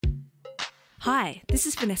Hi, this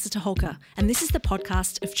is Vanessa Toholka, and this is the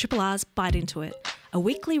podcast of Triple R's Bite Into It, a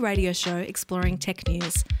weekly radio show exploring tech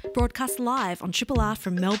news, broadcast live on Triple R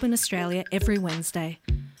from Melbourne, Australia every Wednesday.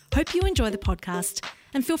 Hope you enjoy the podcast,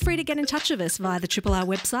 and feel free to get in touch with us via the Triple R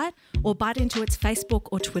website or Bite Into It's Facebook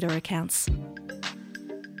or Twitter accounts.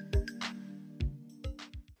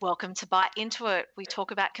 Welcome to Bite Into It. We talk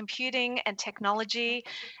about computing and technology,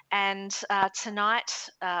 and tonight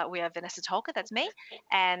we have Vanessa Toholka, that's me,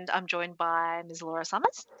 and I'm joined by Ms. Laura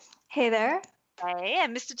Summers. Hey there. Hey,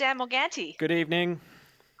 and Mr. Dan Morganti. Good evening.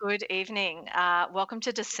 Good evening. Welcome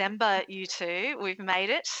to December, you two. We've made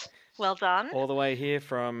it. Well done. All the way here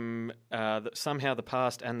from somehow the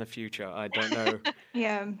past and the future. I don't know.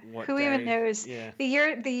 Yeah. Who day. Even knows? Yeah.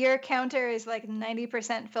 The year counter is like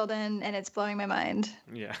 90% filled in, and it's blowing my mind.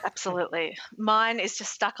 Yeah. Absolutely. Mine is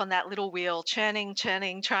just stuck on that little wheel, churning,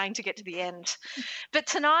 trying to get to the end. But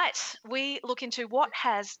tonight we look into what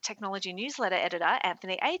has technology newsletter editor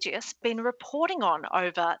Anthony Agius been reporting on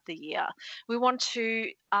over the year. We want to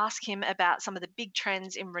ask him about some of the big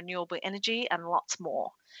trends in renewable energy and lots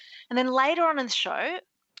more. And then later on in the show,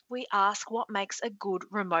 we ask what makes a good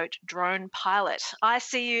remote drone pilot. I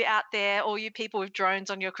see you out there, all you people with drones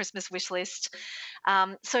on your Christmas wish list.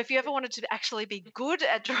 So if you ever wanted to actually be good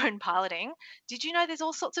at drone piloting, did you know there's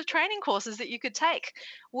all sorts of training courses that you could take?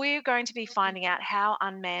 We're going to be finding out how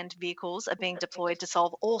unmanned vehicles are being deployed to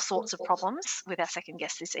solve all sorts of problems with our second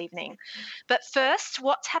guest this evening. But first,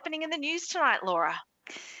 what's happening in the news tonight, Laura?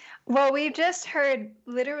 Well, we've just heard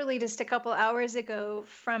literally just a couple hours ago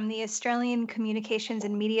from the Australian Communications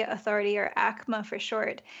and Media Authority, or ACMA for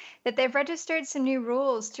short, that they've registered some new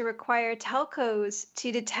rules to require telcos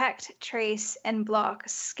to detect, trace, and block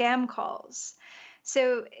scam calls.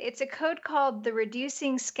 So it's a code called the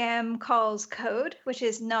Reducing Scam Calls Code, which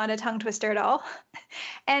is not a tongue twister at all.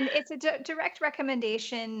 And it's a direct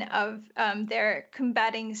recommendation of their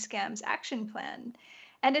Combating Scams Action Plan.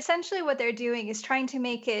 And essentially what they're doing is trying to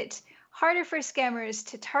make it harder for scammers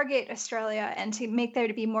to target Australia and to make there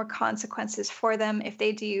to be more consequences for them if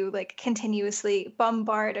they do continuously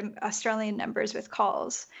bombard Australian numbers with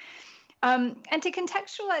calls. And to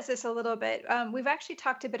contextualize this a little bit, we've actually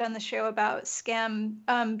talked a bit on the show about scam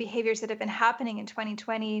behaviors that have been happening in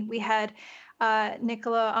 2020. We had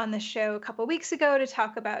Nicola on the show a couple weeks ago to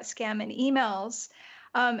talk about scam and emails,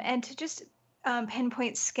 and to just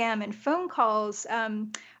pinpoint scam and phone calls.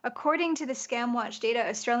 According to the ScamWatch data,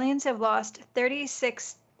 Australians have lost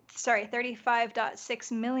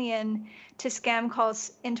 35.6 million to scam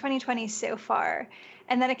calls in 2020 so far.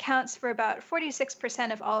 And that accounts for about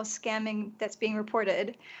 46% of all scamming that's being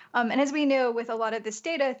reported. And as we know, with a lot of this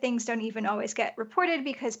data, things don't even always get reported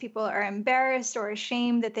because people are embarrassed or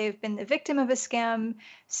ashamed that they've been the victim of a scam.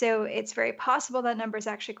 So it's very possible that number is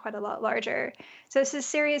actually quite a lot larger. So this is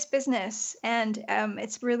serious business. And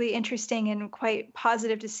it's really interesting and quite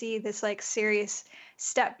positive to see this serious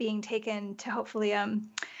step being taken to hopefully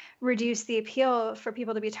reduce the appeal for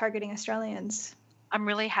people to be targeting Australians. I'm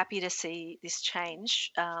really happy to see this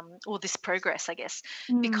change, or this progress, I guess,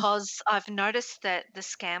 because I've noticed that the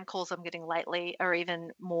scam calls I'm getting lately are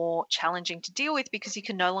even more challenging to deal with because you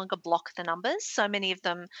can no longer block the numbers. So many of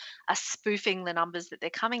them are spoofing the numbers that they're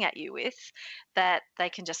coming at you with, that they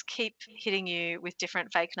can just keep hitting you with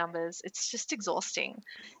different fake numbers. It's just exhausting.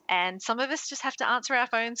 And some of us just have to answer our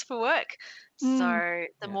phones for work. So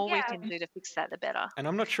the more we can do to fix that, the better. And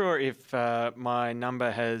I'm not sure if my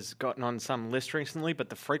number has gotten on some list recently, but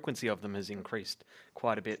the frequency of them has increased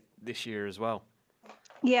quite a bit this year as well.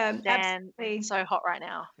 Yeah, Dan, absolutely. so hot right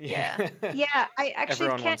now. Yeah. Yeah, I actually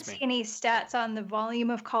Everyone can't wants me. see any stats on the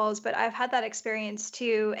volume of calls, but I've had that experience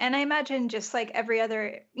too. And I imagine just like every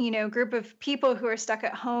other, group of people who are stuck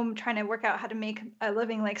at home trying to work out how to make a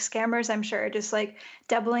living, like scammers, I'm sure, just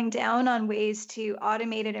doubling down on ways to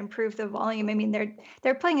automate and improve the volume. I mean,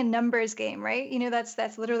 they're playing a numbers game, right?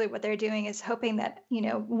 That's literally what they're doing, is hoping that,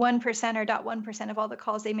 1% or 0.1% of all the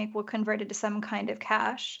calls they make will convert into some kind of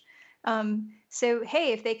cash. So,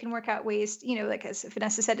 hey, if they can work out ways, as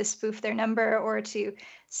Vanessa said, to spoof their number or to,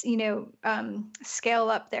 scale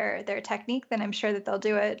up their technique, then I'm sure that they'll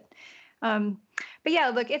do it. But yeah,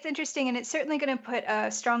 look, it's interesting, and it's certainly going to put a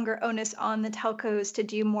stronger onus on the telcos to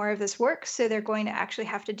do more of this work. So they're going to actually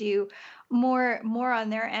have to do more on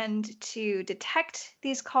their end to detect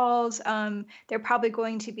these calls. They're probably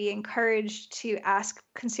going to be encouraged to ask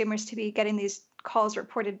consumers to be getting these calls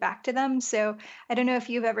reported back to them. So I don't know if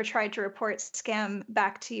you've ever tried to report scam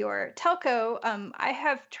back to your telco. I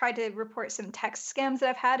have tried to report some text scams that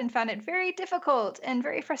I've had and found it very difficult and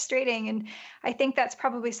very frustrating. And I think that's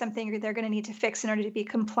probably something they're going to need to fix in order to be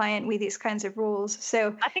compliant with these kinds of rules.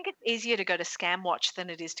 So I think it's easier to go to ScamWatch than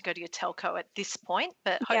it is to go to your telco at this point,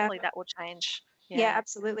 but yeah, hopefully that will change. yeah,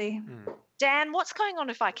 absolutely. Dan, what's going on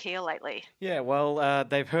with IKEA lately? Yeah, well,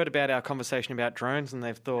 they've heard about our conversation about drones and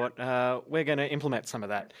they've thought, we're going to implement some of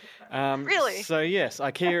that. Really? So, yes,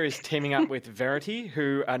 IKEA is teaming up with Verity,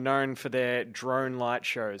 who are known for their drone light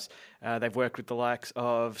shows. They've worked with the likes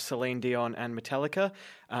of Celine Dion and Metallica.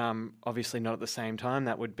 Obviously not at the same time.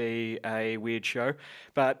 That would be a weird show.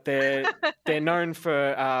 But they're known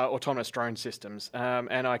for autonomous drone systems. And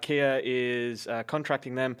IKEA is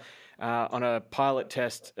contracting them on a pilot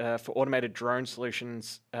test for automated drone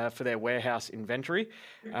solutions for their warehouse inventory.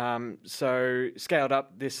 So scaled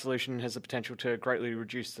up, this solution has the potential to greatly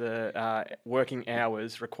reduce the working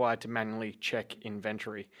hours required to manually check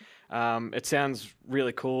inventory. It sounds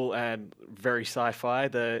really cool and very sci-fi.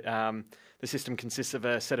 The system consists of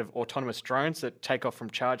a set of autonomous drones that take off from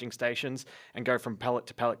charging stations and go from pallet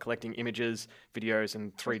to pallet collecting images, videos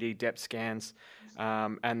and 3D depth scans,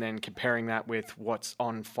 and then comparing that with what's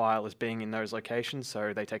on file as being in those locations.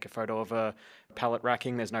 So they take a photo of a pallet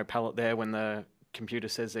racking. There's no pallet there when the computer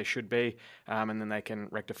says there should be, and then they can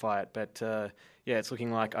rectify it. But yeah, it's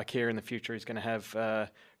looking like IKEA in the future is going to have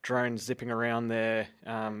drones zipping around their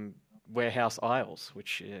warehouse aisles,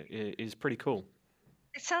 which is pretty cool.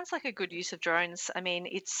 It sounds like a good use of drones. I mean,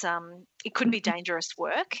 it could be dangerous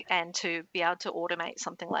work, and to be able to automate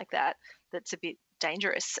something like that's a bit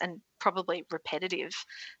dangerous and probably repetitive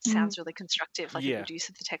sounds really constructive, like a good use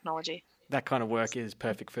of the technology. That kind of work is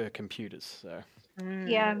perfect for computers. So.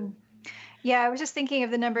 Yeah, I was just thinking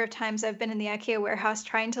of the number of times I've been in the IKEA warehouse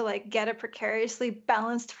trying to get a precariously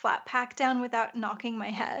balanced flat pack down without knocking my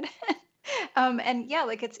head. And yeah,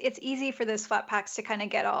 it's easy for those flat packs to kind of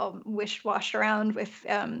get all washed around with,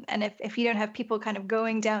 and if you don't have people kind of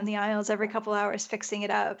going down the aisles every couple hours fixing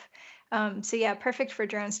it up. So yeah, perfect for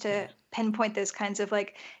drones to pinpoint those kinds of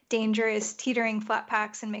dangerous teetering flat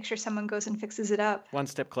packs and make sure someone goes and fixes it up. One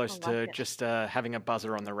step closer to just having a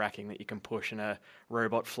buzzer on the racking that you can push and a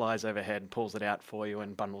robot flies overhead and pulls it out for you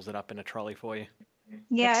and bundles it up in a trolley for you.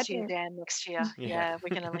 Yeah, next year, Dan, next year. Yeah,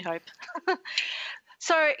 we can only hope.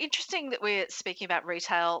 So interesting that we're speaking about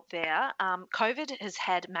retail there. COVID has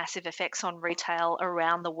had massive effects on retail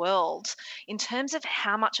around the world in terms of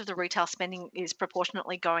how much of the retail spending is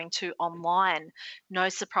proportionately going to online. No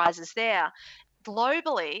surprises there.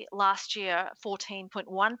 Globally, last year,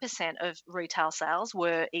 14.1% of retail sales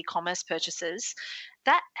were e-commerce purchases.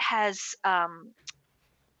 That has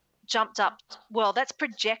jumped up, well, that's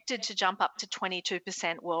projected to jump up to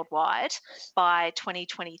 22% worldwide by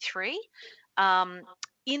 2023.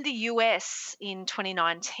 In the US in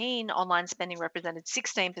 2019, online spending represented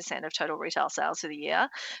 16% of total retail sales for the year.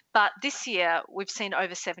 But this year, we've seen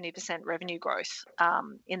over 70% revenue growth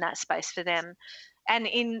in that space for them. And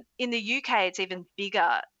in the UK, it's even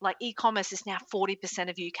bigger. E-commerce is now 40%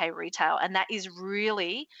 of UK retail. And that is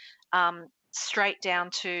really straight down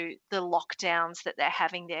to the lockdowns that they're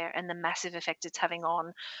having there and the massive effect it's having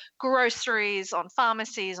on groceries, on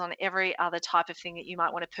pharmacies, on every other type of thing that you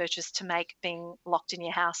might want to purchase to make being locked in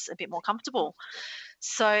your house a bit more comfortable.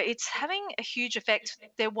 So it's having a huge effect.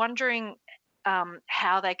 They're wondering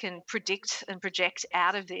how they can predict and project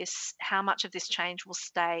out of this, how much of this change will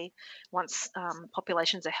stay once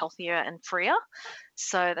populations are healthier and freer.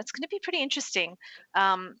 So that's going to be pretty interesting.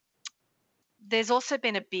 There's also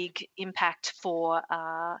been a big impact for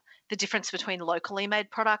the difference between locally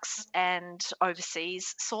made products and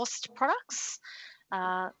overseas sourced products.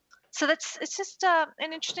 So it's just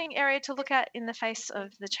an interesting area to look at in the face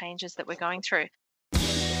of the changes that we're going through.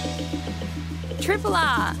 Triple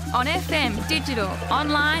R on FM, digital,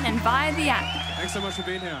 online and via the app. Thanks so much for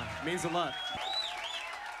being here. It means a lot.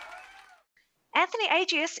 Anthony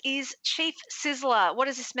Agius is Chief Sizzler. What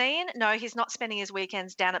does this mean? No, he's not spending his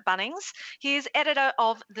weekends down at Bunnings. He is editor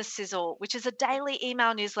of The Sizzle, which is a daily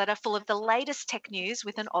email newsletter full of the latest tech news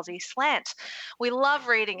with an Aussie slant. We love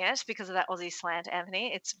reading it because of that Aussie slant,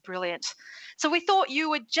 Anthony. It's brilliant. So we thought you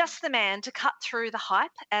were just the man to cut through the hype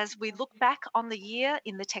as we look back on the year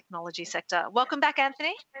in the technology sector. Welcome back,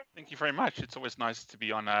 Anthony. Thank you very much. It's always nice to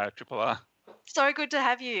be on Triple R. So good to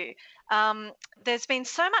have you. There's been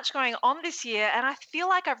so much going on this year, and I feel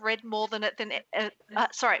like I've read more of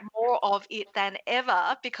it than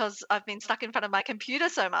ever because I've been stuck in front of my computer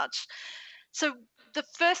so much. So the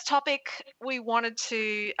first topic we wanted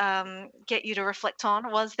to get you to reflect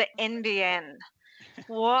on was the NBN.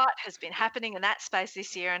 What has been happening in that space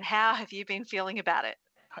this year, and how have you been feeling about it?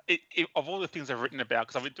 Of all the things I've written about,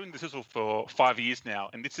 because I've been doing this sizzle for 5 years now,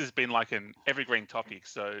 and this has been like an evergreen topic.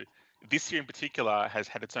 So this year in particular has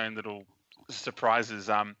had its own little surprises.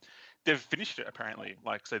 They've finished it apparently.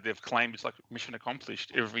 Like, so they've claimed it's like mission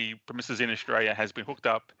accomplished. Every premises in Australia has been hooked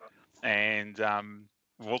up, and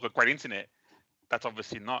we've all got great internet. That's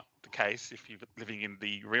obviously not the case if you're living in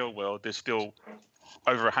the real world. There's still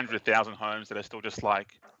over 100,000 homes that are still just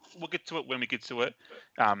like, we'll get to it when we get to it.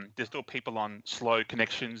 There's still people on slow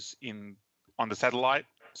connections on the satellite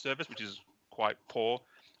service, which is quite poor,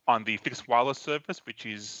 on the fixed wireless service, which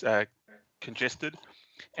is congested,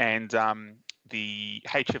 and the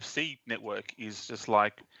HFC network is just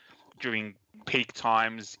like during peak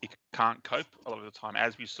times, it can't cope a lot of the time,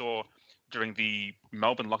 as we saw during the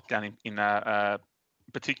Melbourne lockdown in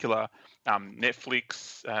particular.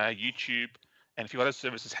 Netflix, YouTube, and a few other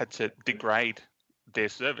services had to degrade their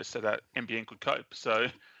service so that NBN could cope. So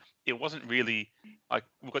it wasn't really like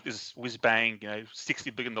we've got this whiz bang,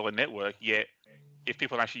 $60 billion network, yet if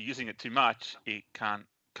people are actually using it too much, it can't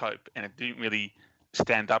cope, and it didn't really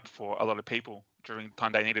stand up for a lot of people during the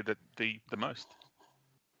time they needed it the most.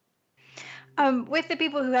 With the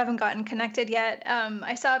people who haven't gotten connected yet,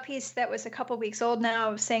 I saw a piece that was a couple weeks old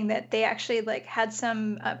now saying that they actually had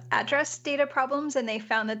some address data problems, and they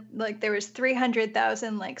found that there was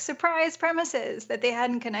 300,000 surprise premises that they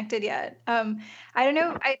hadn't connected yet. I don't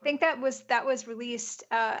know. I think that was released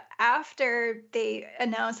after they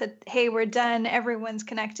announced that, hey, we're done, everyone's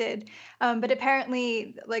connected. But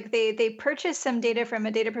apparently, they purchased some data from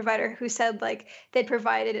a data provider who said they'd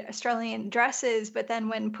provided Australian addresses, but then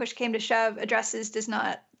when push came to shove, addresses does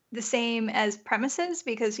not the same as premises,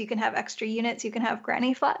 because you can have extra units, you can have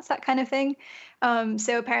granny flats, that kind of thing.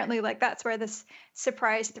 So apparently that's where this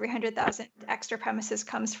surprise 300,000 extra premises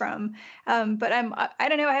comes from. But I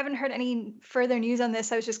don't know, I haven't heard any further news on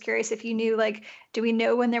this. I was just curious if you knew, do we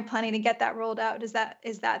know when they're planning to get that rolled out? Is that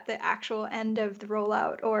the actual end of the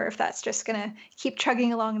rollout, or if that's just going to keep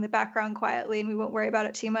chugging along in the background quietly and we won't worry about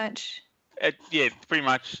it too much? Yeah, pretty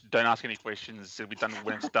much. Don't ask any questions. It'll be done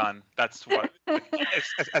when it's done. That's what.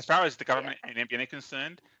 As far as the government and NBN are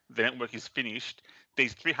concerned, the network is finished.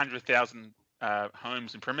 These 300,000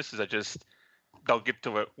 homes and premises are just, they'll get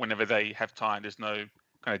to it whenever they have time. There's no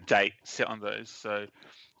kind of date set on those. So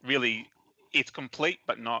really, it's complete,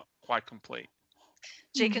 but not quite complete.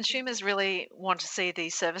 Gee, consumers really want to see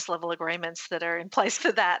these service level agreements that are in place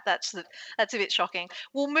for that. That's a bit shocking.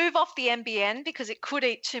 We'll move off the NBN because it could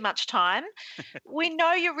eat too much time. We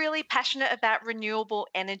know you're really passionate about renewable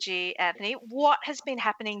energy, Anthony. What has been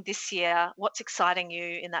happening this year? What's exciting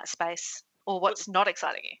you in that space, or what's not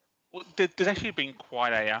exciting you? Well, there's actually been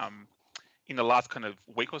quite a in the last kind of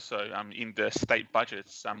week or so in the state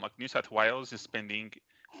budgets. Like New South Wales is spending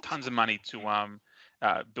tons of money to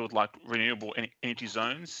build renewable energy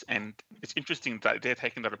zones, and it's interesting that they're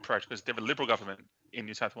taking that approach because they're a Liberal government in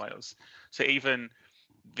New South Wales. So even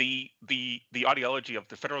the ideology of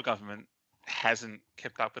the federal government hasn't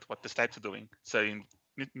kept up with what the states are doing. So in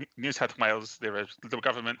New South Wales, they're a Liberal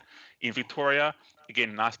government. In Victoria, again,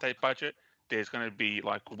 in our state budget, there's going to be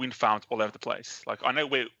wind farms all over the place. I know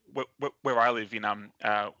where I live in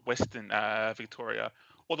Western Victoria,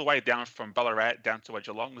 all the way down from Ballarat down to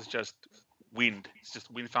Geelong is just wind. It's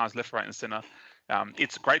just wind farms left, right, and centre.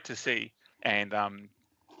 It's great to see, and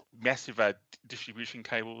massive distribution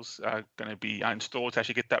cables are going to be installed to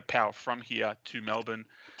actually get that power from here to Melbourne,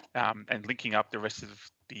 and linking up the rest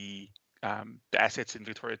of the assets in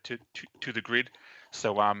Victoria to the grid.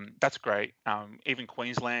 So that's great. Even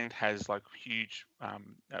Queensland has huge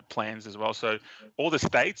plans as well. So all the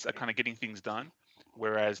states are kind of getting things done,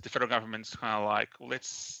 whereas the federal government's kind of well,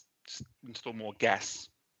 let's install more gas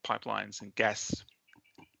pipelines and gas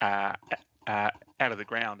out of the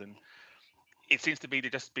ground, and it seems to be they're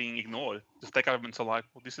just being ignored. The state governments are well,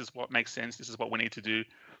 this is what makes sense, this is what we need to do,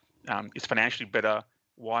 it's financially better,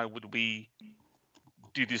 why would we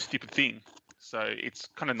do this stupid thing? So it's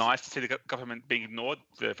kind of nice to see the government being ignored,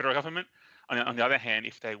 the federal government. On the other hand,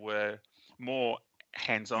 if they were more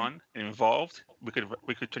hands-on and involved, we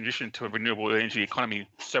could transition to a renewable energy economy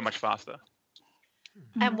so much faster.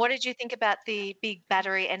 And what did you think about the big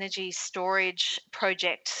battery energy storage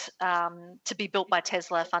project to be built by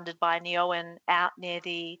Tesla, funded by Neoen, out near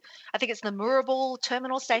I think it's the Moorabool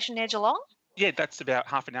terminal station near Geelong? Yeah, that's about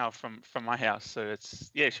half an hour from my house. So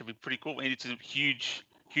it should be pretty cool. And it's a huge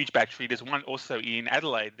battery. There's one also in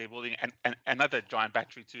Adelaide. They're building another giant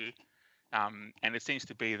battery too. And it seems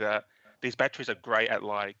to be that these batteries are great at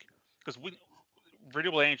because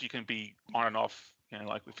renewable energy can be on and off.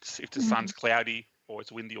 If the sun's cloudy, or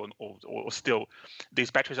it's windy or still,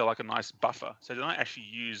 these batteries are like a nice buffer. So they're not actually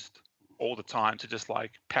used all the time to just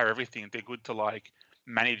like power everything. They're good to like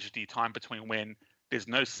manage the time between when there's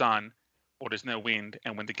no sun or there's no wind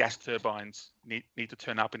and when the gas turbines need to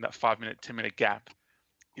turn up in that 5-minute, 10-minute gap.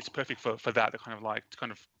 It's perfect for that, to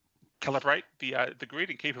kind of calibrate the grid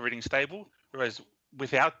and keep everything stable. Whereas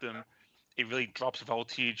without them, it really drops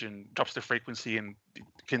voltage and drops the frequency and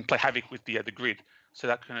can play havoc with the grid. So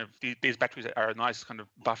that kind of these batteries are a nice kind of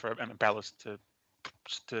buffer and a ballast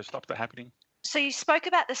to stop that happening. So you spoke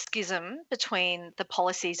about the schism between the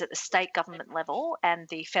policies at the state government level and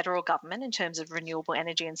the federal government in terms of renewable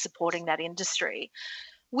energy and supporting that industry.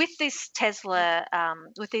 With these Tesla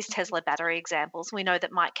battery examples, we know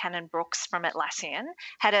that Mike Cannon-Brookes from Atlassian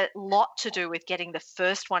had a lot to do with getting the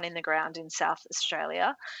first one in the ground in South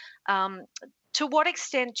Australia. To what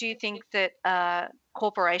extent do you think that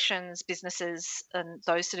corporations, businesses, and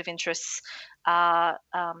those sort of interests are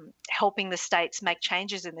helping the states make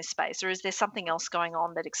changes in this space, or is there something else going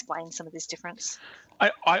on that explains some of this difference?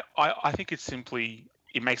 I think it's simply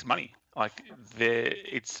it makes money. Like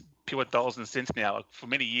it's pure dollars and cents now. Like for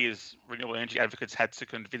many years, renewable energy advocates had to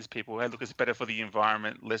convince people, hey, look, it's better for the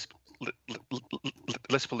environment, less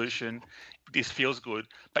pollution. This feels good.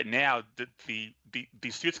 But now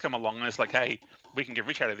these suits come along and it's like, hey, we can get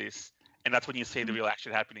rich out of this, and that's when you see the real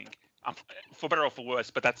action happening. For better or for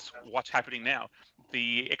worse, but that's what's happening now.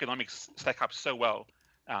 The economics stack up so well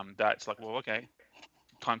that it's like, well, okay,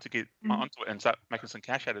 time to get onto it and start making some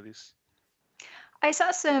cash out of this. I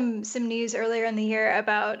saw some news earlier in the year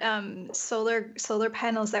about solar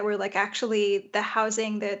panels that were like actually the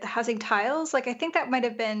housing tiles. Like I think that might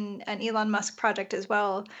have been an Elon Musk project as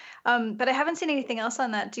well. But I haven't seen anything else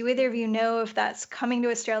on that. Do either of you know if that's coming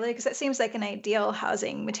to Australia? Because that seems like an ideal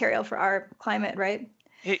housing material for our climate, right?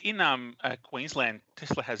 In Queensland,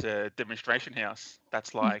 Tesla has a demonstration house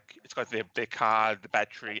that's like it's got their car, the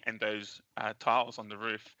battery, and those tiles on the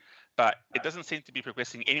roof. But it doesn't seem to be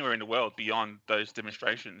progressing anywhere in the world beyond those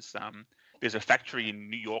demonstrations. There's a factory in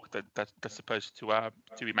New York that's supposed to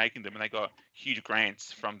be making them, and they got huge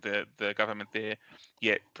grants from the government there.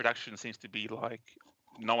 Yet production seems to be like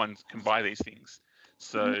no one can buy these things.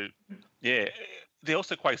 So yeah, they're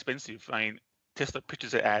also quite expensive. I mean, Tesla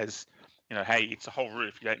pitches it as, you know, hey, it's a whole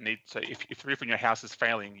roof. You don't need so if the roof in your house is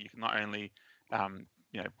failing, you can not only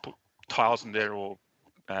put tiles in there or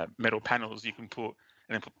metal panels. You can put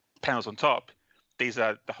panels on top. These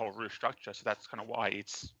are the whole roof structure, so that's kind of why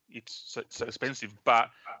it's so expensive.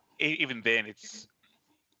 But even then, it's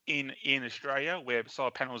in Australia where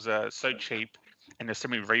solar panels are so cheap and there's so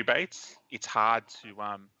many rebates, it's hard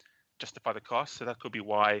to justify the cost. So that could be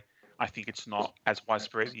why I think it's not as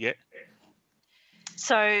widespread yet.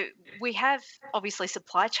 So we have obviously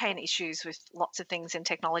supply chain issues with lots of things in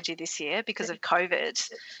technology this year because of COVID.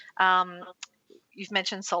 You've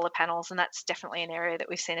mentioned solar panels, and that's definitely an area that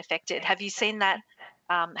we've seen affected. Have you seen that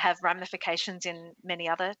have ramifications in many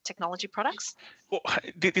other technology products? Well,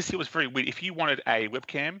 this year was very weird. If you wanted a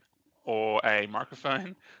webcam or a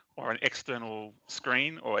microphone or an external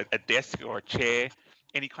screen or a desk or a chair,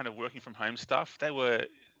 any kind of working from home stuff, they were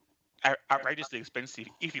outrageously expensive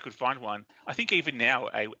if you could find one. I think even now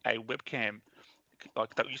a webcam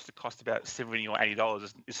like that used to cost about $70 or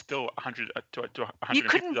 $80 is still $100 to $150. You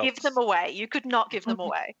couldn't give them away. You could not give them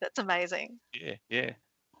away. That's amazing. Yeah.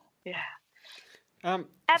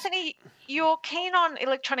 Anthony, you're keen on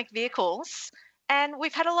electronic vehicles, and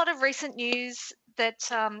we've had a lot of recent news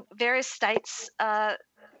that various states are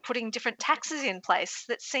putting different taxes in place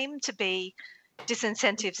that seem to be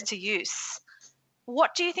disincentives to use.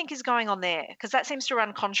 What do you think is going on there? Because that seems to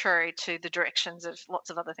run contrary to the directions of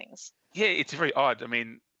lots of other things. Yeah, it's very odd. I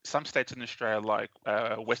mean, some states in Australia, like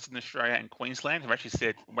Western Australia and Queensland, have actually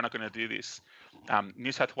said, we're not going to do this.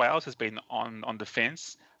 New South Wales has been on the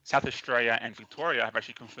fence. South Australia and Victoria have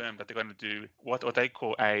actually confirmed that they're going to do what they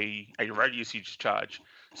call a road usage charge.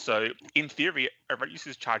 So in theory, a road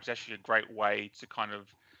usage charge is actually a great way to kind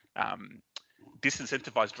of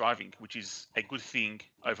disincentivize driving, which is a good thing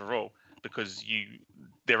overall, because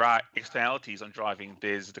there are externalities on driving.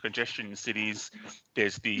 There's the congestion in cities.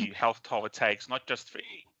 There's the health toll it takes, not just for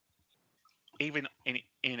even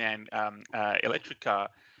in an electric car,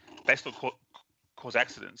 they still cause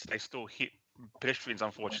accidents. They still hit pedestrians,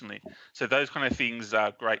 unfortunately. So those kind of things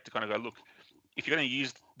are great to kind of go, look, if you're going to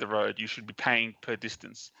use the road, you should be paying per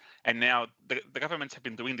distance. And now the governments have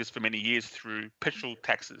been doing this for many years through petrol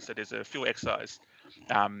taxes. So there's a fuel excise,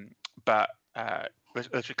 but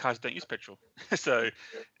electric cars don't use petrol. So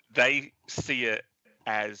they see it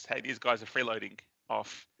as, hey, these guys are freeloading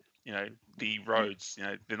off, the roads.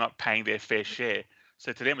 They're not paying their fair share.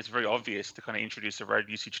 So to them, it's very obvious to kind of introduce a road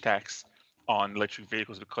usage tax on electric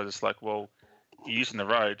vehicles because it's like, well, you're using the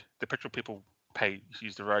road, the petrol people pay to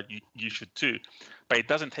use the road, you should too. But it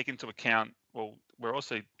doesn't take into account, well, we're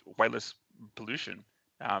also way less pollution.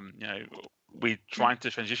 We're trying to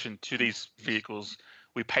transition to these vehicles.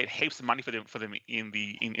 We paid heaps of money for them in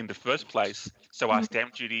the first place. So our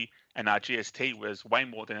stamp duty and our GST was way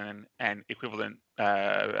more than an equivalent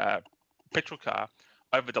petrol car.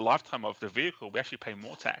 Over the lifetime of the vehicle, we actually pay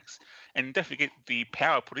more tax. And don't forget, the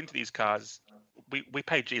power put into these cars, we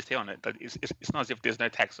pay GST on it. But it's not as if there's no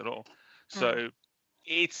tax at all. So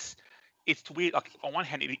it's weird. Like on one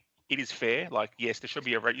hand, it is fair. Like yes, there should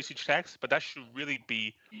be a road usage tax, but that should really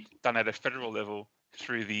be done at a federal level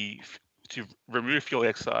to remove fuel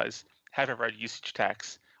excise, have a road usage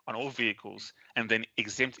tax on all vehicles, and then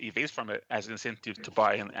exempt EVs from it as an incentive to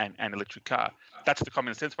buy an electric car. That's the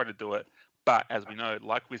common sense way to do it. But as we know,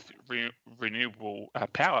 like with renewable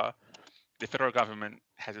power, the federal government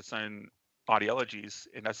has its own ideologies,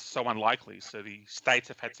 and that's so unlikely. So the states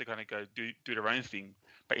have had to kind of go do their own thing.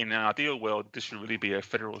 But in an ideal world, this should really be a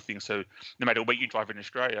federal thing. So no matter where you drive in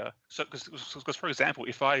Australia, because for example,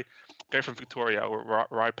 if I go from Victoria,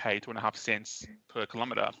 where I pay 2.5 cents per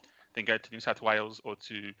kilometre, then go to New South Wales or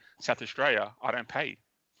to South Australia, I don't pay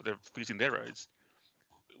for using their roads.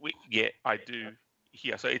 I do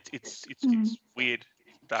here. So it's weird.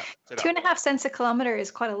 That 2.5 cents a kilometer is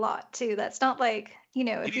quite a lot too. That's not like,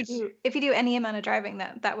 if you do any amount of driving,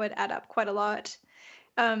 that would add up quite a lot.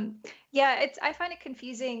 I find it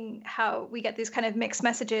confusing how we get these kind of mixed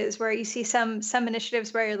messages where you see some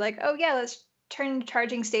initiatives where you're like, oh yeah, let's turn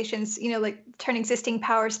charging stations, like turn existing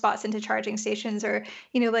power spots into charging stations, or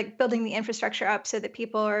like building the infrastructure up so that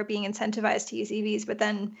people are being incentivized to use EVs. But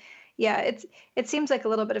then it seems like a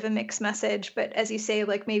little bit of a mixed message, but as you say,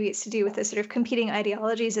 like maybe it's to do with the sort of competing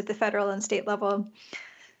ideologies at the federal and state level.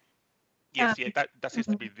 Yes, that seems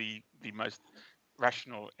to be the most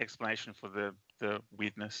rational explanation for the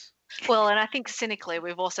weirdness. Well, and I think cynically,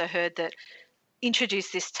 we've also heard that introduce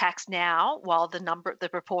this tax now while the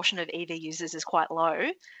proportion of EV users is quite low,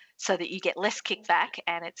 so that you get less kickback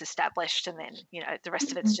and it's established, and then the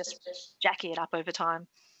rest of it's just jacking it up over time.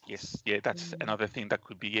 Yes, that's another thing that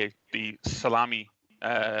could be the salami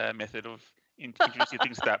method of introducing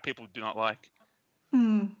things that people do not like.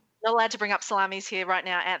 Not allowed to bring up salamis here right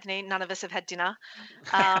now, Anthony. None of us have had dinner.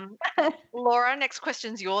 Laura, next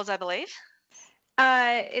question's yours, I believe.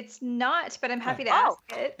 It's not, but I'm happy to ask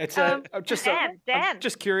it. It's Dan. I'm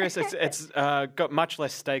just curious. It's got much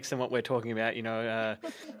less stakes than what we're talking about,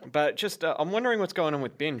 But just I'm wondering what's going on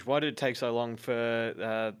with Binge. Why did it take so long for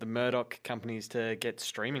the Murdoch companies to get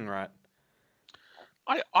streaming right?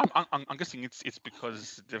 I'm guessing it's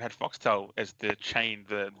because they've had Foxtel as the chain,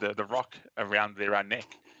 the rock around their neck,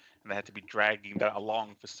 and they had to be dragging that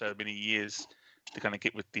along for so many years to kind of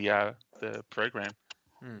get with the program.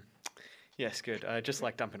 Yes, good. Just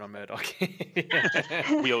like dumping on Murdoch.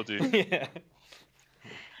 We all do. Yeah.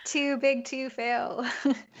 Too big to fail.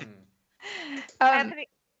 Anthony,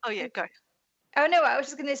 go. Oh, no, I was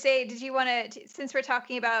just going to say, did you want to, since we're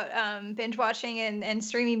talking about binge watching and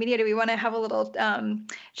streaming media, do we want to have a little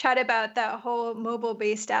chat about that whole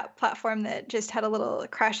mobile-based app platform that just had a little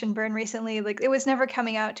crash and burn recently? Like, it was never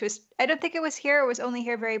coming out to us. I don't think it was here. It was only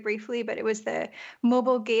here very briefly, but it was the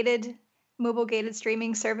mobile gated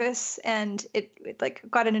streaming service, and it like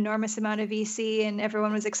got an enormous amount of VC, and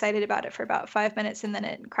everyone was excited about it for about 5 minutes, and then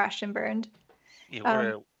it crashed and burned. Yeah, what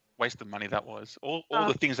a waste of money that was. All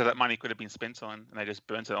the things that money could have been spent on, and they just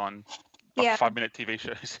burnt it on 5-minute TV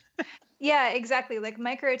shows. Yeah, exactly. Like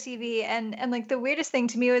micro TV, and like the weirdest thing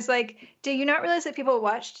to me was like, do you not realize that people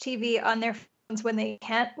watch TV on their phones when they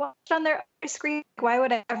can't watch on their screen? Why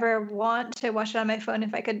would I ever want to watch it on my phone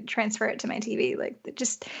if I could transfer it to my TV? Like, it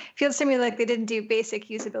just feels to me like they didn't do basic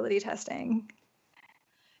usability testing.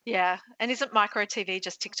 Yeah, and isn't micro TV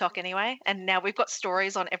just TikTok anyway? And now we've got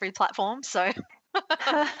stories on every platform, so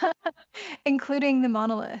including the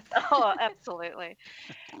monolith. Oh, absolutely.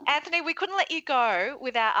 Anthony, we couldn't let you go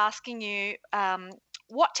without asking you,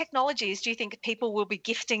 what technologies do you think people will be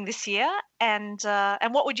gifting this year, and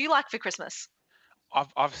what would you like for Christmas?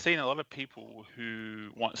 I've seen a lot of people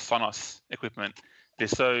who want Sonos equipment. They're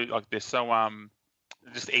so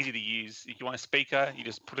just easy to use. If you want a speaker, you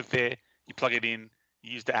just put it there, you plug it in,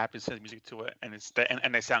 you use the app, it sends music to it, and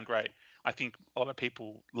and they sound great. I think a lot of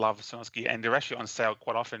people love Sonos gear, and they're actually on sale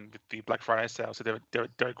quite often with the Black Friday sale. So they're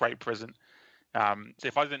a great present. So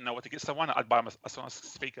if I didn't know what to get someone, I'd buy them a Sonos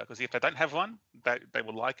speaker, because if they don't have one, they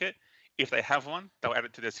will like it. If they have one, they'll add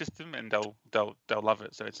it to their system, and they'll love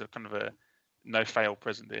it. So it's a kind of a no fail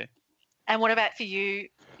present there. And what about for you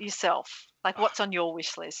yourself? Like, what's on your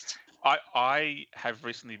wish list? I have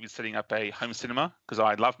recently been setting up a home cinema because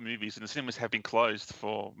I love movies, and the cinemas have been closed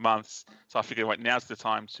for months. So I figured, now's the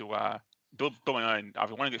time to build my own. I've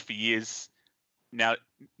been wanting it for years. Now's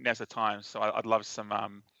the time. So I'd love some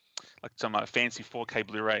fancy 4K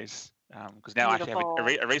Blu-rays because now Beautiful. I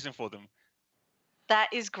actually have a reason for them. That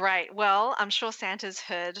is great. Well, I'm sure Santa's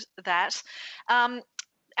heard that.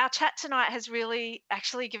 Our chat tonight has really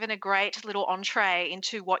actually given a great little entree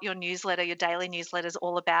into what your daily newsletter is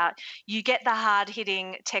all about. You get the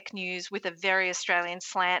hard-hitting tech news with a very Australian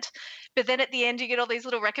slant, but then at the end you get all these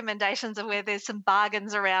little recommendations of where there's some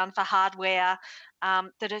bargains around for hardware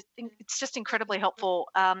it's just incredibly helpful.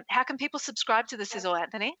 How can people subscribe to the Sizzle,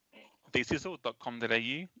 Anthony?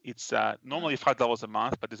 thesizzle.com.au. It's normally $5 a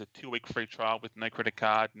month, but there's a 2-week free trial with no credit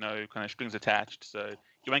card, no kind of strings attached. So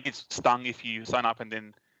you won't get stung if you sign up and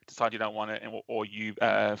then decide you don't want it, or you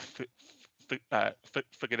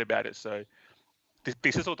forget about it. So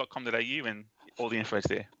thesizzle.com.au, and all the info is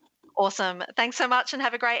there. Awesome. Thanks so much, and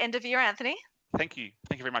have a great end of year, Anthony. Thank you.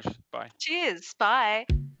 Thank you very much. Bye. Cheers. Bye.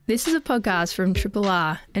 This is a podcast from Triple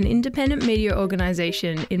R, an independent media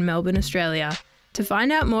organisation in Melbourne, Australia. To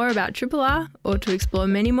find out more about Triple R or to explore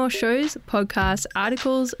many more shows, podcasts,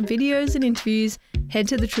 articles, videos and interviews, head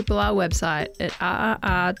to the Triple R website at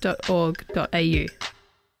rrr.org.au.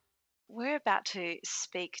 We're about to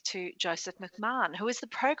speak to Joseph McMahon, who is the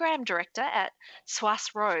Program Director at SWAS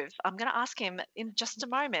Rove. I'm going to ask him in just a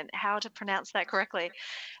moment how to pronounce that correctly.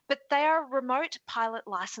 But they are a remote pilot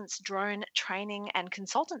licensed drone training and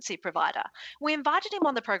consultancy provider. We invited him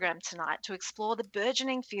on the program tonight to explore the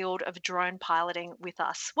burgeoning field of drone piloting with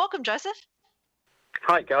us. Welcome, Joseph.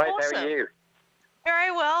 Hi, guys. Awesome. How are you?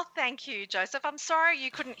 Very well, thank you, Joseph. I'm sorry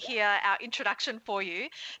you couldn't hear our introduction for you,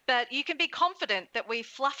 but you can be confident that we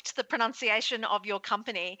fluffed the pronunciation of your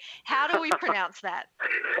company. How do we pronounce that?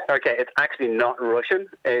 Okay, it's actually not Russian.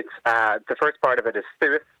 It's the first part of it is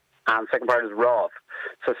Suez, and the second part is Rov.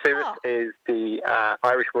 So Suez is the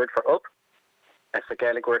Irish word for up. It's the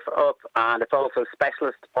Gaelic word for up, and it's also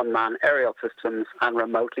specialist unmanned aerial systems and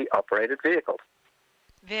remotely operated vehicles.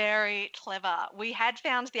 Very clever. We had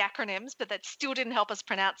found the acronyms, but that still didn't help us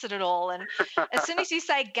pronounce it at all. And as soon as you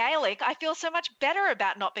say Gaelic, I feel so much better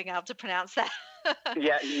about not being able to pronounce that.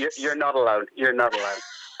 Yeah, you're not alone. You're not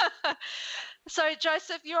alone. So,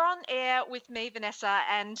 Joseph, you're on air with me, Vanessa,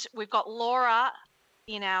 and we've got Laura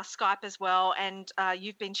in our Skype as well, and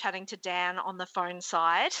you've been chatting to Dan on the phone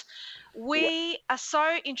side. We are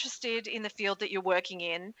so interested in the field that you're working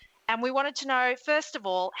in, and we wanted to know, first of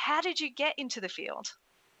all, how did you get into the field?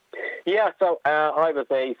 Yeah, so I was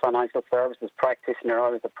a financial services practitioner. I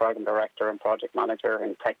was a program director and project manager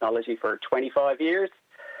in technology for 25 years.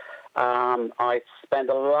 I spent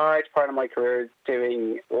a large part of my career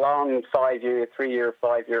doing long 5-year, 3-year,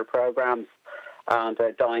 5-year programs and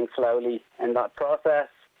dying slowly in that process.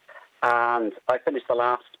 And I finished the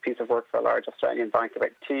last piece of work for a large Australian bank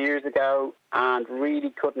about 2 years ago and really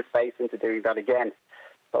couldn't face into doing that again.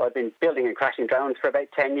 So I've been building and crashing drones for about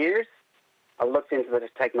 10 years. I looked into the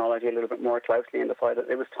technology a little bit more closely and decided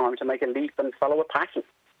it was time to make a leap and follow a passion.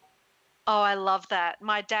 Oh, I love that.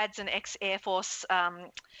 My dad's an ex-Air Force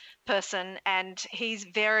person, and he's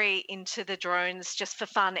very into the drones just for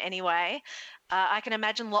fun anyway. I can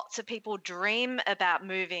imagine lots of people dream about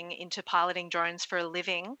moving into piloting drones for a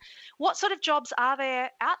living. What sort of jobs are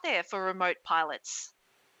there out there for remote pilots?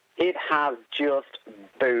 It has just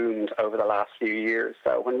boomed over the last few years.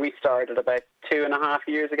 So when we started about 2.5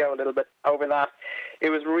 years ago, a little bit over that, it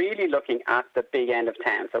was really looking at the big end of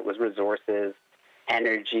town. So it was resources,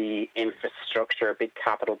 energy, infrastructure, big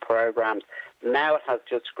capital programs. Now it has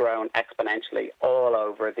just grown exponentially all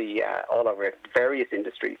over various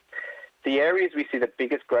industries. The areas we see the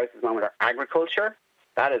biggest growth at the moment are agriculture.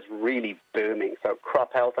 That is really booming. So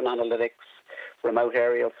crop health and analytics, remote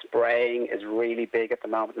aerial spraying is really big at the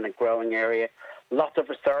moment in a growing area. Lots of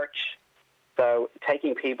research. So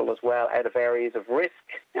taking people as well out of areas of risk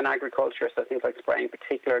in agriculture, so things like spraying,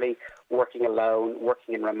 particularly working alone,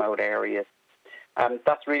 working in remote areas.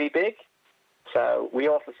 That's really big. So we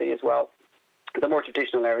also see as well the more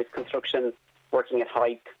traditional areas, construction, working at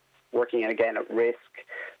height, working again at risk.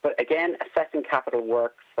 But again, assessing capital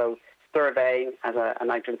work. So surveying as an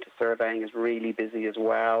adjunct to surveying is really busy as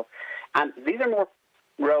well. And these are more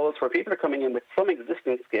roles where people are coming in with some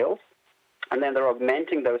existing skills, and then they're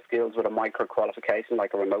augmenting those skills with a micro qualification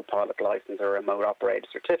like a remote pilot license or a remote operator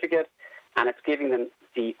certificate, and it's giving them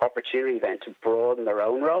the opportunity then to broaden their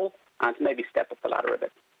own role and to maybe step up the ladder a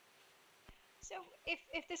bit. So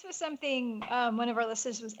if this was something one of our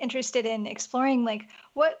listeners was interested in exploring, like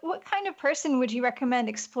what kind of person would you recommend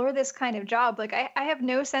explore this kind of job? Like I have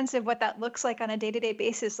no sense of what that looks like on a day-to-day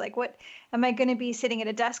basis. Like what am I going to be sitting at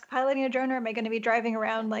a desk piloting a drone, or am I going to be driving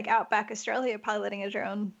around like outback Australia piloting a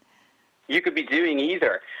drone? You could be doing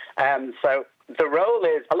either. So the role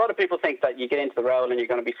is, a lot of people think that you get into the role and you're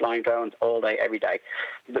going to be flying drones all day, every day.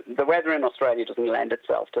 The weather in Australia doesn't lend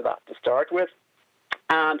itself to that to start with.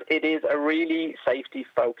 And it is a really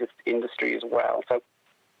safety-focused industry as well. So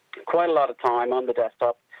quite a lot of time on the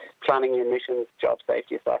desktop, planning your missions, job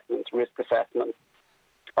safety assessments, risk assessments,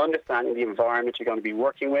 understanding the environment you're going to be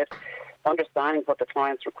working with, understanding what the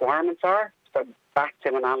client's requirements are. So back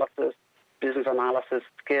to analysis, business analysis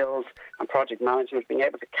skills, and project management, being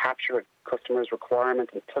able to capture a customer's requirement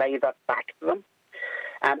and play that back to them.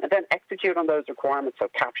 And then execute on those requirements, so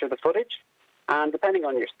capture the footage. And depending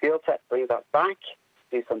on your skill set, bring that back,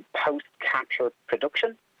 do some post-capture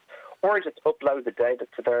production, or just upload the data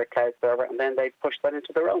to their cloud server, and then they push that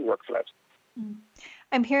into their own workflows.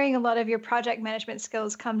 I'm hearing a lot of your project management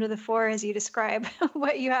skills come to the fore as you describe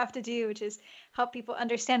what you have to do, which is help people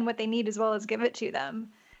understand what they need as well as give it to them.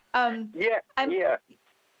 I'm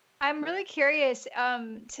really curious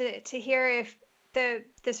to hear if the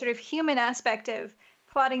sort of human aspect of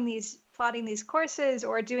plotting these courses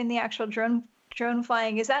or doing the actual drone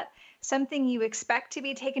flying, is that something you expect to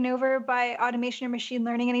be taken over by automation or machine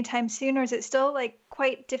learning anytime soon, or is it still like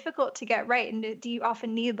quite difficult to get right? And do you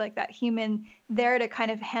often need like that human there to kind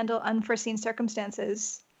of handle unforeseen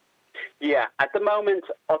circumstances? Yeah, at the moment,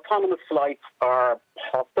 autonomous flights are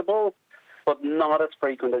possible, but not as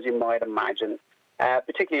frequent as you might imagine.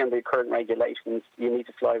 Particularly under the current regulations, you need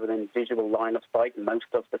to fly within visual line of sight most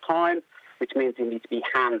of the time, which means you need to be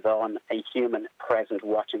hands-on, a human present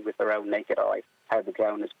watching with their own naked eye how the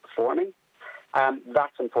drone is performing.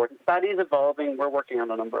 That's important. That is evolving. We're working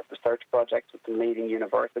on a number of research projects with some leading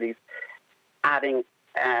universities, adding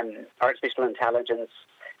artificial intelligence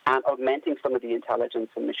and augmenting some of the intelligence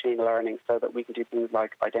and machine learning so that we can do things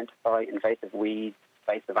like identify invasive weeds,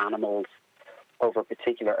 invasive animals over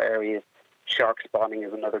particular areas. Shark spawning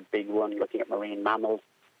is another big one, looking at marine mammals,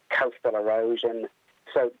 coastal erosion.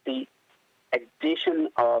 So the addition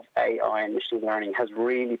of AI and machine learning has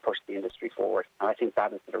really pushed the industry forward. And I think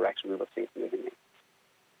that is the direction we will see it moving in.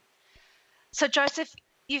 So, Joseph,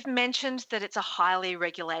 you've mentioned that it's a highly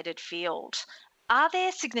regulated field. Are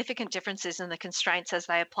there significant differences in the constraints as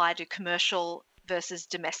they apply to commercial versus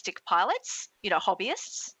domestic pilots,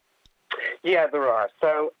 hobbyists? Yeah, there are.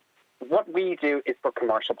 So what we do is for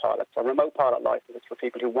commercial pilots. A remote pilot license is for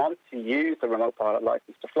people who want to use the remote pilot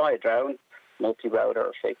license to fly a drone, multi-rotor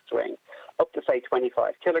or fixed wing, up to, say,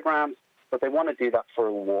 25 kilograms, but they want to do that for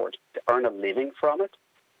a reward, to earn a living from it.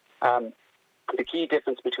 The key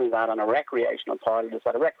difference between that and a recreational pilot is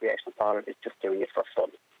that a recreational pilot is just doing it for fun,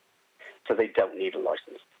 so they don't need a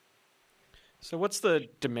license. So what's the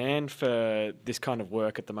demand for this kind of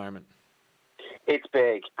work at the moment? It's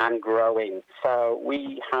big and growing. So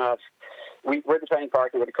we're the training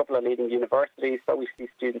partner with a couple of leading universities, so we see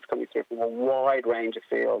students coming through from a wide range of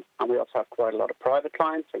fields, and we also have quite a lot of private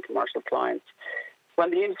clients and commercial clients. When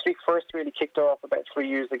the industry first really kicked off about 3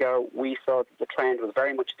 years ago, we saw that the trend was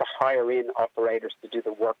very much to hire in operators to do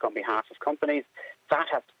the work on behalf of companies. That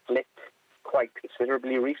has flipped quite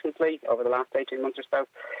considerably recently, over the last 18 months or so,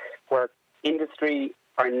 where industry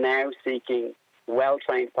are now seeking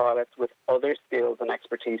well-trained pilots with other skills and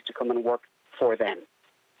expertise to come and work for them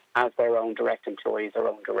as their own direct employees, their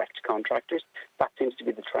own direct contractors. That seems to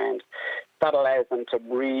be the trend. That allows them to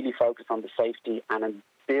really focus on the safety and in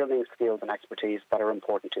building skills and expertise that are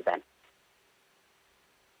important to them.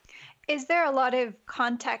 Is there a lot of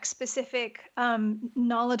context-specific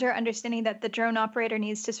knowledge or understanding that the drone operator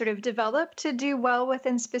needs to sort of develop to do well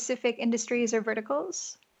within specific industries or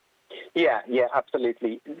verticals? Yeah,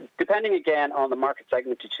 absolutely. Depending again on the market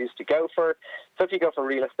segment you choose to go for. So if you go for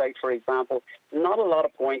real estate, for example, not a lot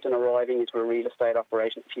of point in arriving into a real estate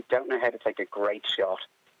operation if you don't know how to take a great shot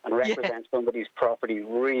and represent somebody's property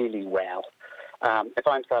really well. If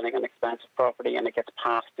I'm selling an expensive property and it gets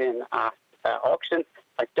passed in at auction,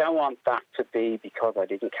 I don't want that to be because I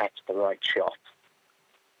didn't catch the right shot.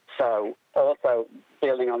 So also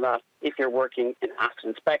building on that, if you're working in asset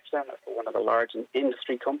inspection or for one of the large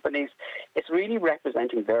industry companies, it's really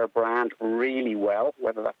representing their brand really well,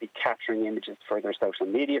 whether that be capturing images for their social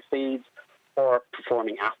media feeds or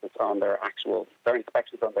performing assets on their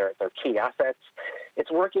inspections on their key assets.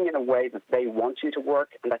 It's working in a way that they want you to work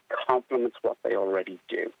and that complements what they already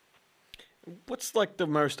do. What's like the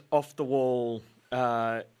most off-the-wall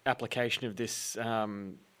application of this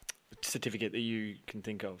certificate that you can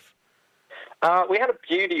think of? We had a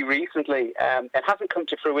beauty recently. It hasn't come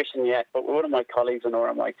to fruition yet, but one of my colleagues in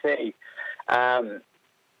RMIT,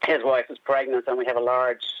 his wife is pregnant, and we have a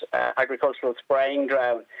large agricultural spraying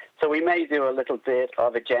drone. So we may do a little bit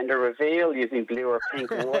of a gender reveal using blue or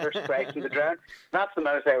pink water sprayed from the drone. That's the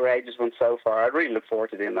most outrageous one so far. I really look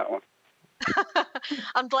forward to doing that one.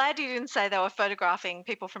 I'm glad you didn't say they were photographing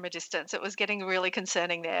people from a distance. It was getting really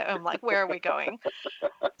concerning there. I'm like, where are we going?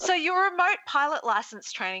 So your remote pilot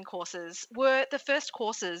license training courses were the first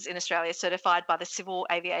courses in Australia certified by the Civil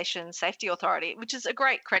Aviation Safety Authority, which is a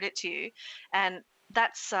great credit to you. And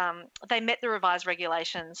that's they met the revised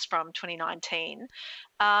regulations from 2019.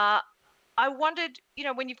 I wondered,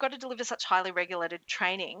 when you've got to deliver such highly regulated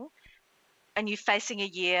training and you're facing a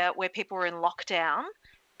year where people are in lockdown,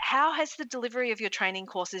 how has the delivery of your training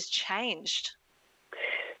courses changed?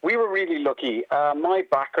 We were really lucky. My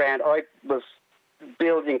background, I was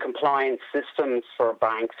building compliance systems for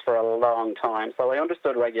banks for a long time. So I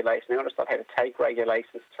understood regulation. I understood how to take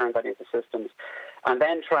regulations, turn that into systems, and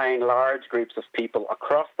then train large groups of people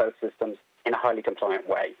across those systems in a highly compliant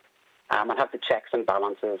way. And have the checks and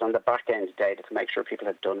balances and the back-end data to make sure people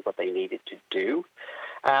had done what they needed to do.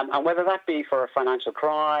 And whether that be for financial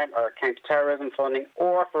crime or counter-terrorism funding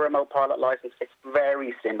or for remote pilot license, it's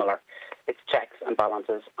very similar. It's checks and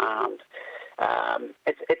balances, and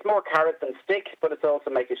it's more carrot than stick, but it's also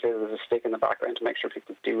making sure there's a stick in the background to make sure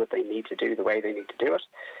people do what they need to do the way they need to do it.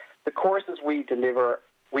 The courses we deliver,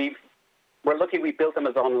 we're lucky we built them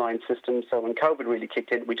as online systems, so when COVID really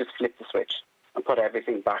kicked in, we just flipped the switch and put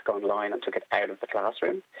everything back online and took it out of the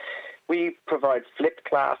classroom. We provide flipped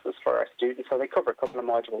classes for our students, so they cover a couple of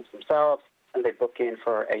modules themselves, and they book in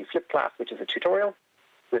for a flipped class, which is a tutorial,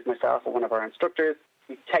 with myself or one of our instructors.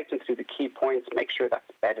 We take them through the key points, make sure that's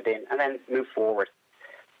bedded in, and then move forward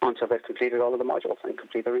until they've completed all of the modules and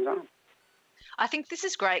complete their exam. I think this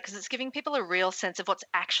is great because it's giving people a real sense of what's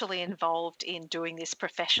actually involved in doing this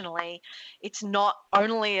professionally. It's not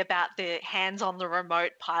only about the hands-on the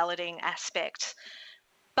remote piloting aspect,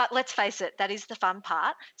 but let's face it, that is the fun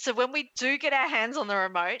part. So when we do get our hands on the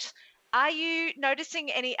remote, are you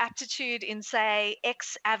noticing any aptitude in, say,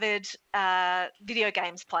 ex-avid video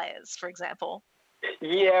games players, for example?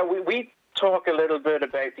 Yeah, we talk a little bit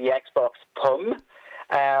about the Xbox PUM.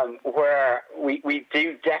 Where we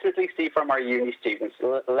do definitely see from our uni students,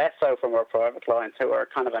 less so from our private clients who are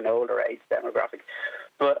kind of an older age demographic,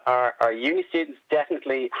 but our uni students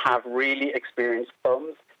definitely have really experienced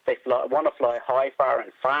thumbs. They want to fly high, far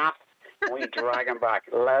and fast, and we drag them back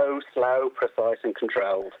low, slow, precise and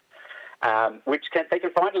controlled, which they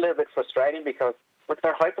can find a little bit frustrating because with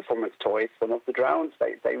their high-performance toys, some of the drones,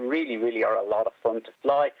 they really, really are a lot of fun to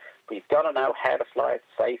fly, but you've got to know how to fly it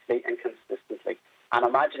safely and consistently. And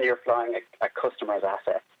imagine you're flying a customer's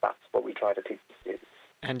assets. That's what we try to teach the students.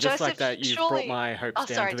 And just Joseph, like that, you've brought my hopes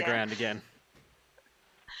down to the ground again.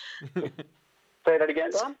 Say that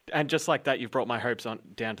again, Don? And just like that, you've brought my hopes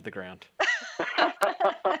down to the ground.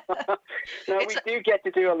 No, we do get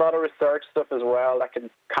to do a lot of research stuff as well that can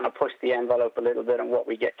kind of push the envelope a little bit on what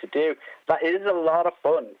we get to do. That is a lot of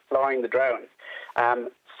fun, flying the drones.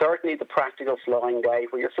 Certainly the practical flying day,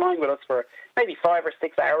 where you're flying with us for maybe 5 or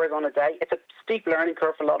 6 hours on a day. It's a steep learning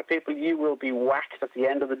curve for a lot of people. You will be whacked at the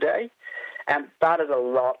end of the day. And that is a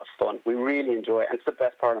lot of fun. We really enjoy it. And it's the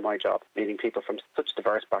best part of my job, meeting people from such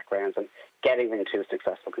diverse backgrounds and getting them to a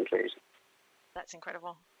successful conclusion. That's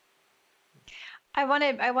incredible. I want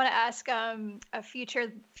to ask a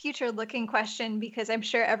future looking question, because I'm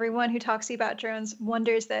sure everyone who talks to you about drones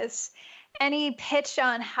wonders this. Any pitch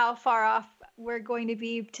on how far off we're going to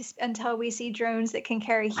be until we see drones that can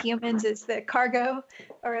carry humans as the cargo,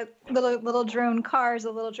 or little drone cars,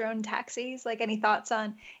 or little drone taxis? Like, any thoughts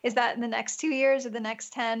on, is that in the next 2 years or the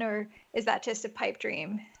next 10, or is that just a pipe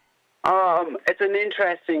dream? It's an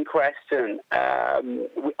interesting question.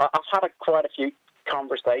 I've had quite a few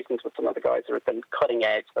conversations with some of the guys who are at the cutting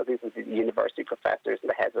edge. So these are the university professors and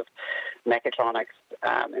the heads of mechatronics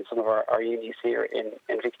in some of our unis here in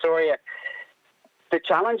Victoria. The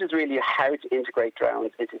challenge is really how to integrate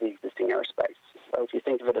drones into the existing airspace. So if you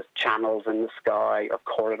think of it as channels in the sky or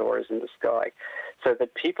corridors in the sky, so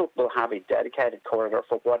that people will have a dedicated corridor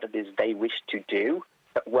for what it is they wish to do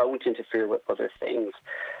that won't interfere with other things.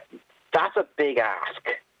 That's a big ask.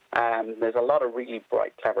 There's a lot of really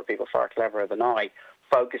bright, clever people, far cleverer than I,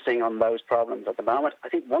 focusing on those problems at the moment. I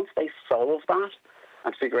think once they solve that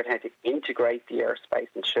and figure out how to integrate the airspace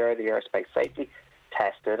and share the airspace safely,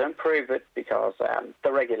 test it and prove it, because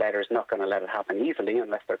the regulator is not going to let it happen easily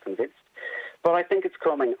unless they're convinced. But I think it's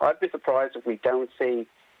coming. I'd be surprised if we don't see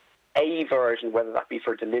a version, whether that be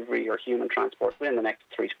for delivery or human transport, within the next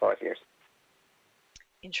 3 to 5 years.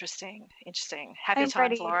 Interesting. Happy I'm times,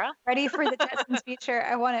 ready. Laura. Ready for the Jetsons feature.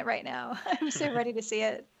 I want it right now. I'm so ready to see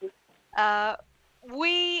it.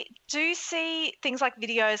 We do see things like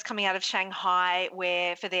videos coming out of Shanghai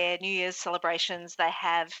where for their New Year's celebrations they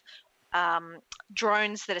have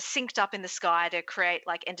drones that are synced up in the sky to create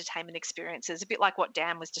like entertainment experiences, a bit like what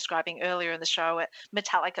Dan was describing earlier in the show at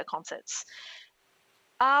Metallica concerts.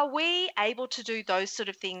 Are we able to do those sort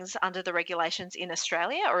of things under the regulations in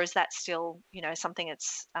Australia, or is that still, something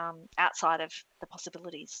that's outside of the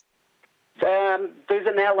possibilities? There's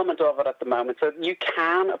an element of it at the moment. So you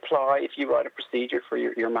can apply, if you write a procedure for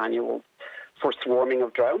your manual, for swarming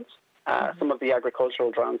of drones. Some of the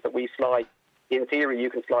agricultural drones that we fly, in theory,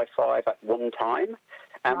 you can fly 5 at one time.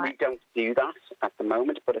 And we don't do that at the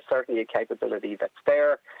moment, but it's certainly a capability that's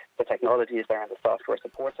there. The technology is there and the software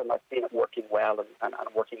supports it, and I've seen it working well and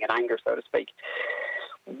working in anger, so to speak.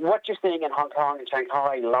 What you're seeing in Hong Kong and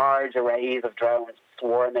Shanghai, large arrays of drones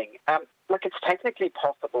swarming, look, it's technically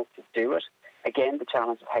possible to do it. Again, the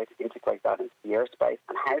challenge is how to integrate that into the airspace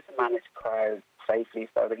and how to manage crowds safely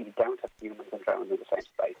so that you don't have humans and drones in the same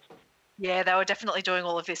space. Yeah, they were definitely doing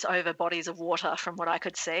all of this over bodies of water from what I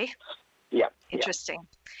could see. Yeah. Interesting. Yeah.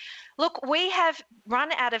 Look, we have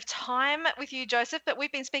run out of time with you, Joseph, but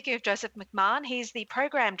we've been speaking with Joseph McMahon. He's the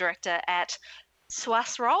program director at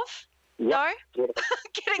SWASROV. Yep. No?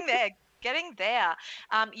 Getting there.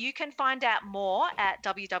 You can find out more at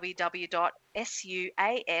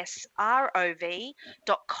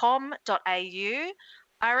www.suasrov.com.au.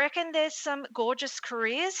 I reckon there's some gorgeous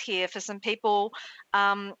careers here for some people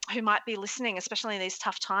who might be listening, especially in these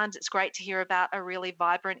tough times. It's great to hear about a really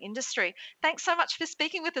vibrant industry. Thanks so much for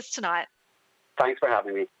speaking with us tonight. Thanks for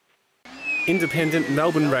having me. Independent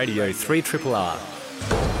Melbourne Radio 3RRR.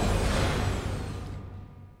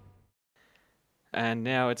 And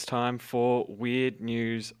now it's time for Weird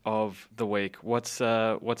News of the Week. What's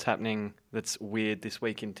happening that's weird this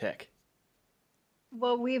week in tech?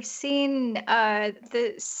 Well, we've seen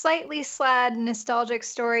the slightly sad, nostalgic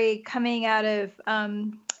story coming out of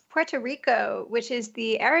Puerto Rico, which is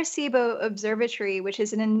the Arecibo Observatory, which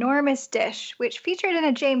is an enormous dish, which featured in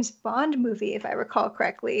a James Bond movie, if I recall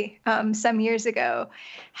correctly, some years ago,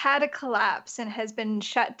 had a collapse and has been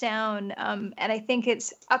shut down. And I think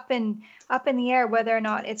it's up in the air whether or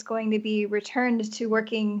not it's going to be returned to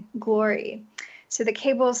working glory. So the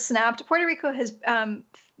cables snapped. Puerto Rico has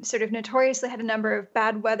sort of notoriously had a number of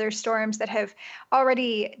bad weather storms that have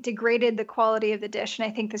already degraded the quality of the dish. And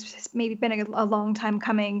I think this has maybe been a long time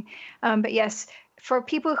coming. But yes, for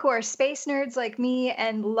people who are space nerds like me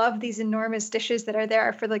and love these enormous dishes that are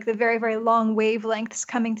there for like the very, very long wavelengths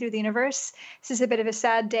coming through the universe, this is a bit of a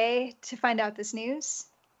sad day to find out this news.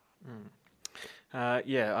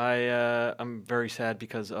 I'm very sad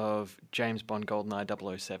because of James Bond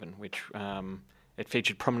GoldenEye 007, which it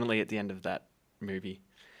featured prominently at the end of that movie.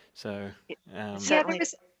 So there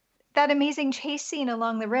was that amazing chase scene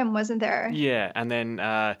along the rim, wasn't there? Yeah, and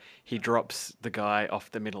then he drops the guy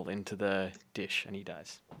off the middle into the dish and he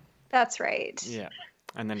dies. That's right. Yeah,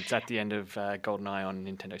 and then it's at the end of GoldenEye on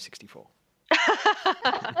Nintendo 64.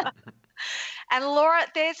 And Laura,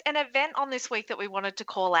 there's an event on this week that we wanted to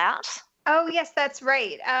call out. Oh, yes, that's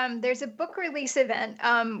right. There's a book release event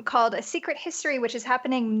called A Secret History, which is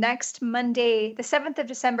happening next Monday, the 7th of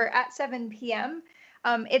December at 7 p.m.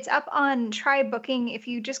 It's up on Try Booking. If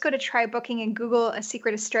you just go to Try Booking and Google A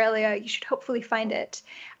Secret Australia, you should hopefully find it.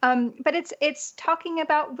 But it's talking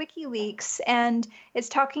about WikiLeaks, and it's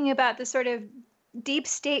talking about the sort of deep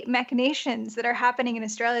state machinations that are happening in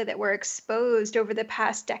Australia that were exposed over the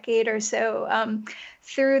past decade or so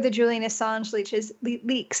through the Julian Assange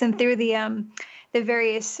leaks and through the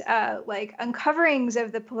various uncoverings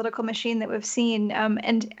of the political machine that we've seen.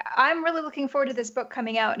 And I'm really looking forward to this book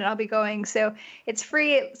coming out, and I'll be going. So it's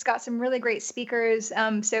free. It's got some really great speakers.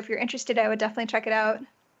 So if you're interested, I would definitely check it out.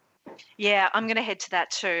 Yeah, I'm going to head to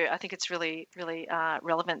that too. I think it's really, really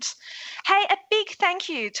relevant. Hey, a big thank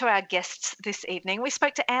you to our guests this evening. We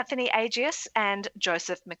spoke to Anthony Agius and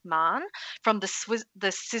Joseph McMahon from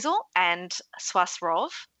the Sizzle and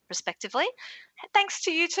SWASROV, respectively. Thanks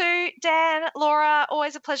to you too, Dan, Laura.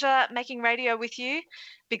 Always a pleasure making radio with you.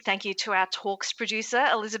 Big thank you to our talks producer,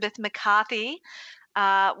 Elizabeth McCarthy.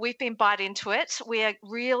 We've been bite into it. We are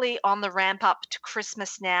really on the ramp up to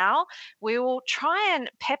Christmas now. We will try and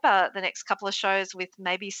pepper the next couple of shows with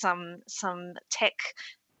maybe some tech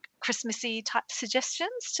Christmassy type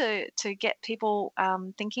suggestions to get people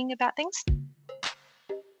thinking about things.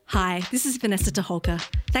 Hi, this is Vanessa Taholka.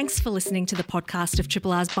 Thanks for listening to the podcast of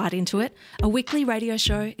Triple R's Bite Into It, a weekly radio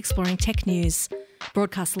show exploring tech news.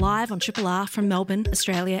 Broadcast live on Triple R from Melbourne,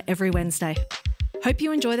 Australia, every Wednesday. Hope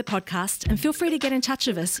you enjoy the podcast and feel free to get in touch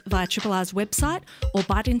with us via Triple R's website or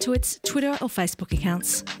Bite Into It's Twitter or Facebook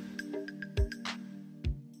accounts.